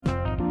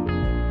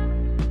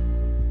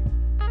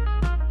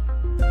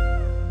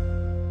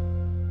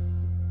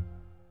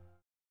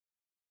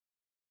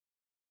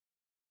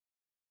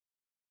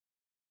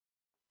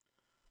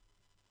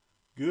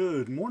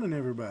Good morning,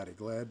 everybody.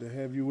 Glad to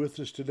have you with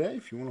us today.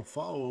 If you want to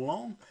follow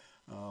along,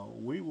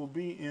 we will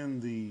be in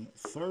the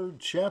third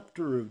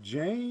chapter of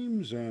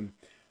James, and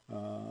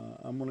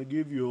I'm going to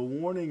give you a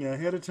warning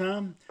ahead of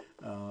time.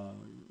 Uh,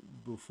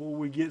 Before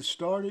we get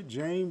started,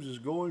 James is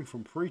going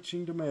from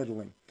preaching to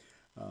meddling.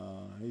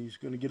 He's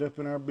going to get up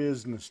in our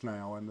business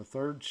now. In the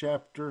third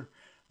chapter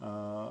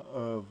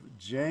of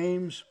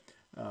James,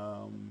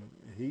 um,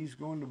 he's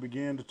going to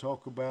begin to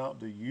talk about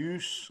the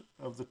use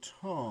of the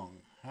tongue,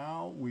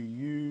 how we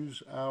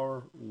use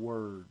our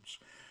words.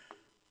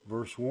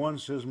 Verse 1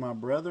 says, My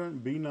brethren,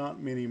 be not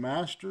many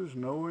masters,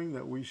 knowing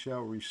that we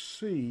shall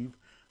receive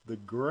the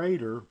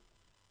greater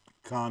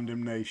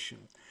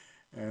condemnation.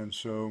 And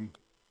so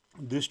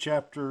this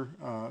chapter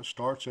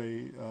starts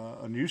a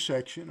new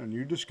section, a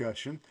new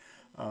discussion,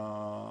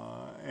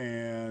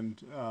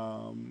 and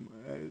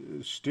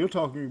still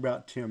talking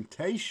about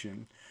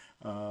temptation,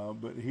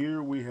 but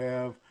here we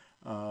have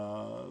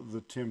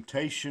the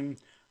temptation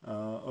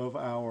of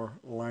our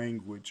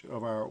language,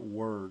 of our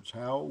words,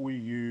 how we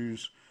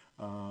use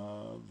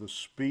the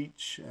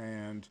speech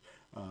and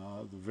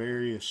the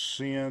various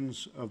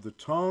sins of the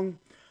tongue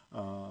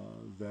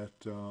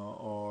that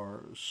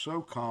are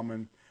so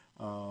common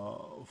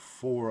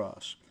for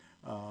us.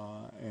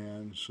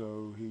 And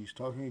so he's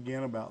talking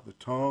again about the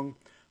tongue.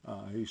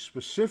 He's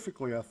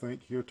specifically, I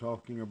think, here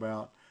talking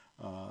about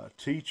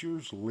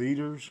teachers,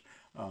 leaders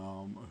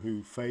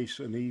who face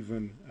an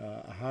even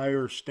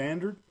higher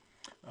standard,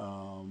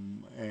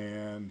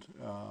 and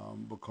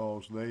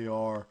because they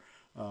are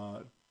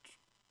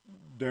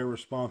their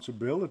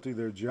responsibility,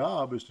 their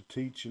job is to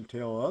teach and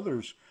tell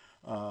others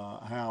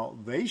how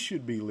they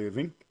should be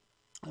living,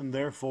 and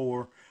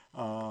therefore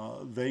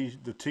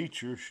the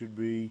teacher should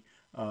be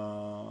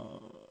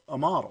a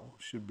model,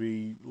 should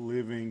be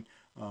living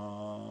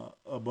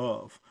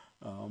above,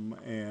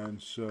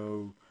 and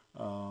so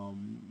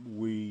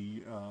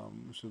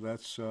so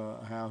that's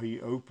how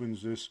he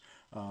opens this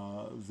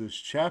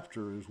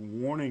chapter, is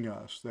warning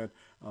us that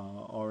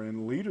are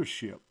in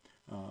leadership,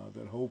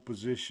 that hold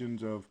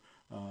positions of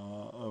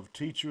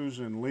teachers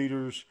and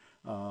leaders,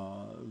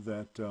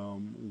 that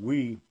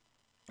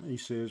he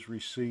says,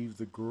 receive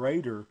the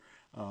greater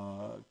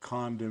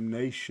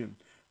condemnation.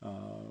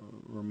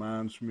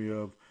 Reminds me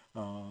of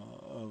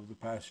the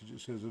passage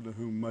that says, "To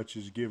whom much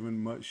is given,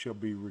 much shall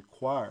be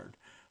required."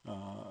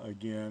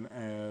 Again,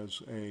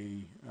 as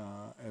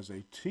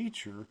a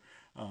teacher,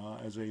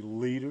 as a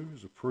leader,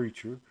 as a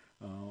preacher,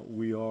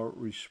 we are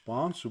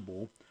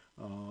responsible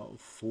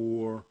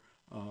for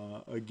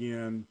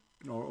again,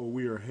 or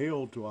we are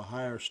held to a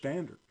higher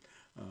standard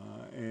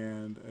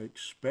and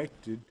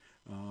expected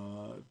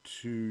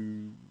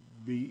to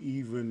be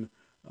even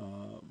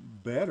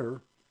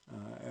better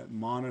at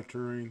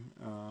monitoring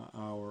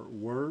our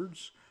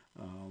words,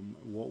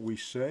 what we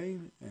say,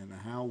 and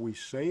how we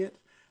say it,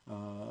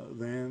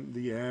 than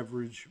the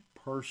average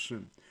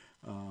person.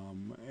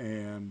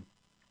 And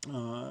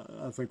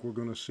I think we're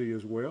going to see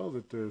as well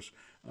that there's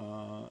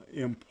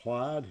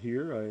implied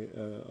here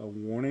a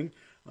warning,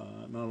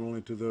 not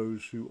only to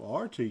those who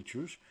are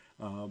teachers,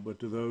 but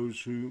to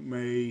those who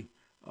may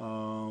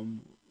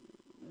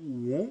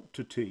want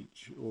to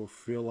teach or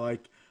feel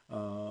like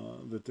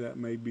that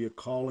may be a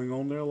calling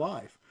on their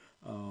life.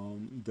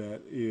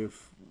 That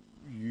if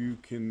you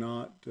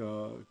cannot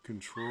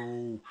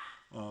control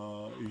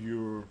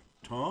your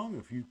tongue,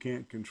 if you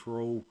can't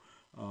control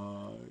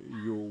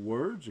your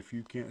words, if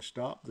you can't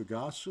stop the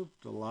gossip,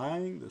 the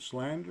lying, the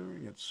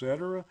slandering,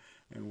 etc.,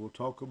 and we'll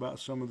talk about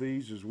some of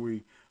these as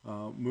we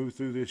move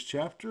through this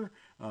chapter,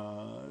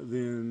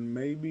 then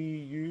maybe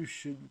you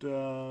should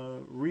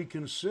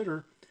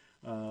reconsider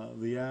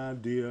the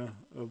idea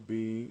of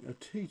being a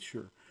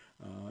teacher.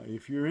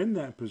 If you're in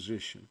that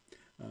position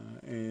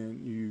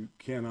and you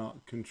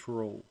cannot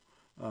control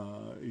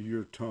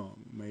your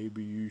tongue,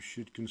 maybe you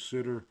should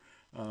consider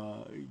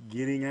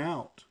getting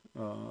out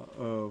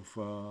of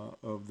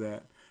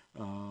that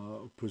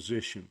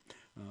position.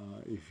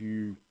 If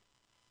you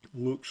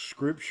look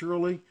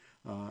scripturally,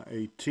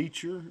 a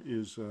teacher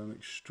is an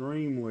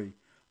extremely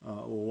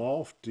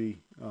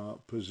lofty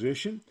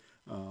position.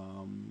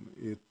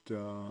 It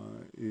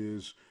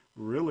is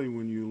really,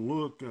 when you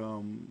look,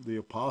 the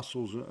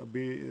apostles,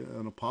 be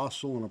an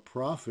apostle and a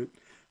prophet,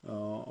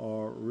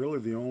 are really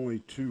the only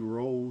two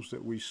roles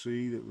that we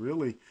see that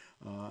really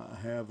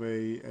have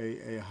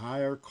a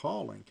higher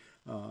calling,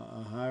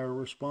 a higher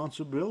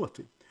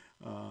responsibility.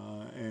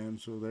 And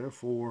so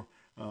therefore,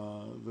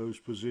 those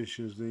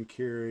positions then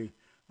carry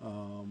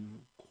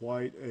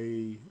quite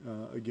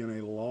again,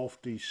 a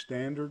lofty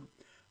standard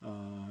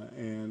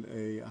and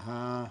a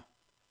high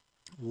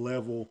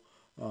level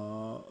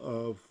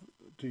of,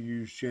 to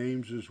use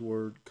James's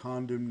word,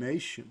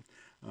 condemnation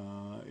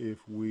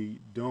if we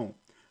don't.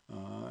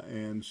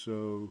 And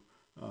so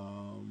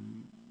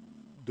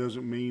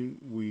doesn't mean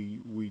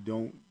we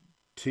don't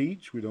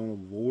teach, we don't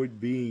avoid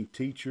being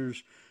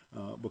teachers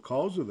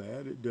because of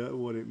that.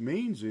 What it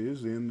means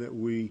is then that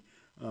we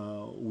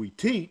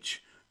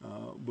teach,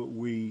 but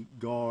we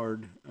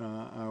guard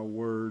our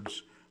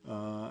words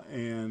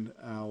and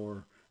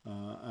our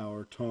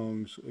our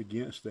tongues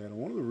against that. And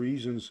one of the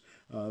reasons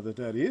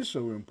that is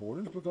so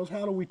important is because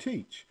how do we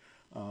teach?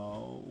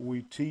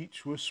 We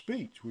teach with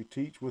speech. We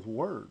teach with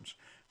words.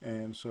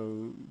 And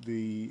so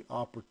the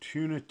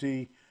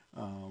opportunity,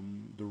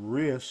 the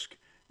risk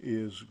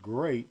is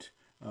great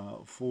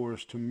for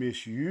us to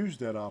misuse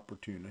that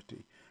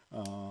opportunity,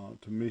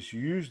 to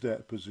misuse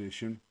that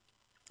position,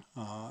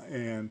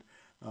 and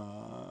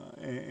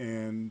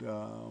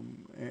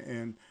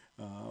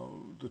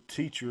the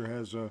teacher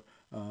has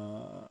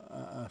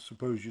I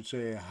suppose you'd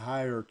say, a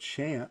higher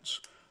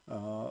chance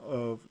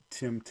of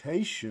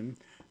temptation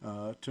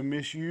to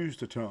misuse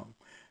the tongue.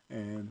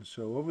 And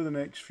so over the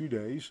next few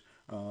days,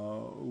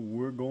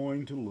 we're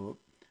going to look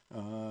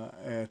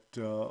at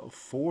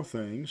four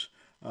things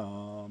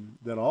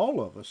that all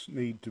of us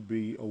need to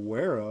be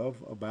aware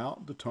of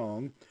about the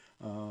tongue,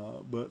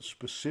 but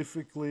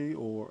specifically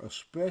or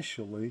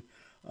especially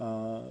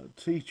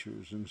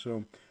teachers. And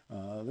so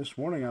this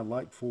morning I'd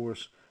like for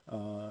us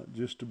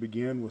just to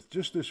begin with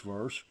just this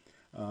verse,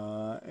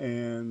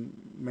 and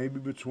maybe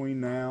between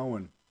now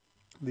and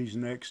these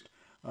next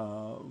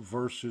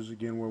verses,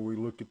 again, where we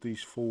look at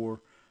these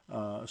four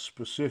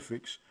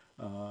specifics,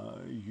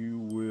 you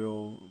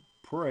will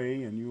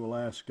pray and you will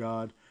ask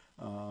God,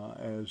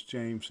 as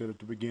James said at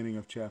the beginning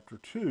of chapter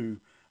 2,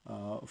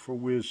 for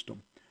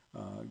wisdom.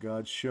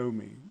 God, show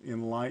me,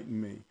 enlighten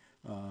me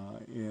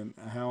in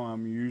how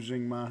I'm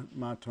using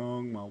my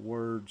tongue, my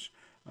words.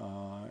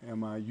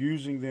 Am I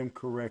using them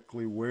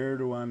correctly? Where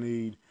do I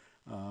need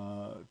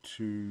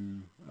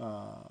to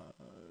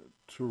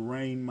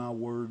rein my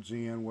words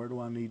in? Where do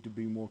I need to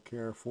be more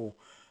careful?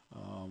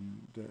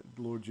 That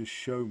Lord, just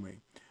show me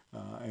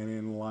and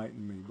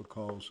enlighten me,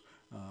 because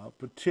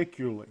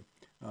particularly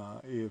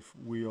if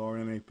we are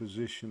in a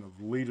position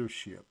of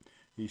leadership,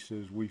 he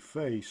says we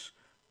face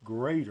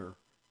greater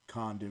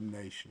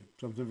condemnation.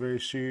 Something very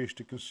serious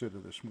to consider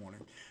this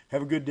morning.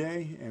 Have a good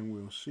day, and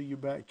we'll see you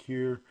back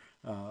here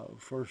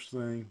first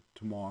thing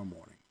tomorrow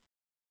morning.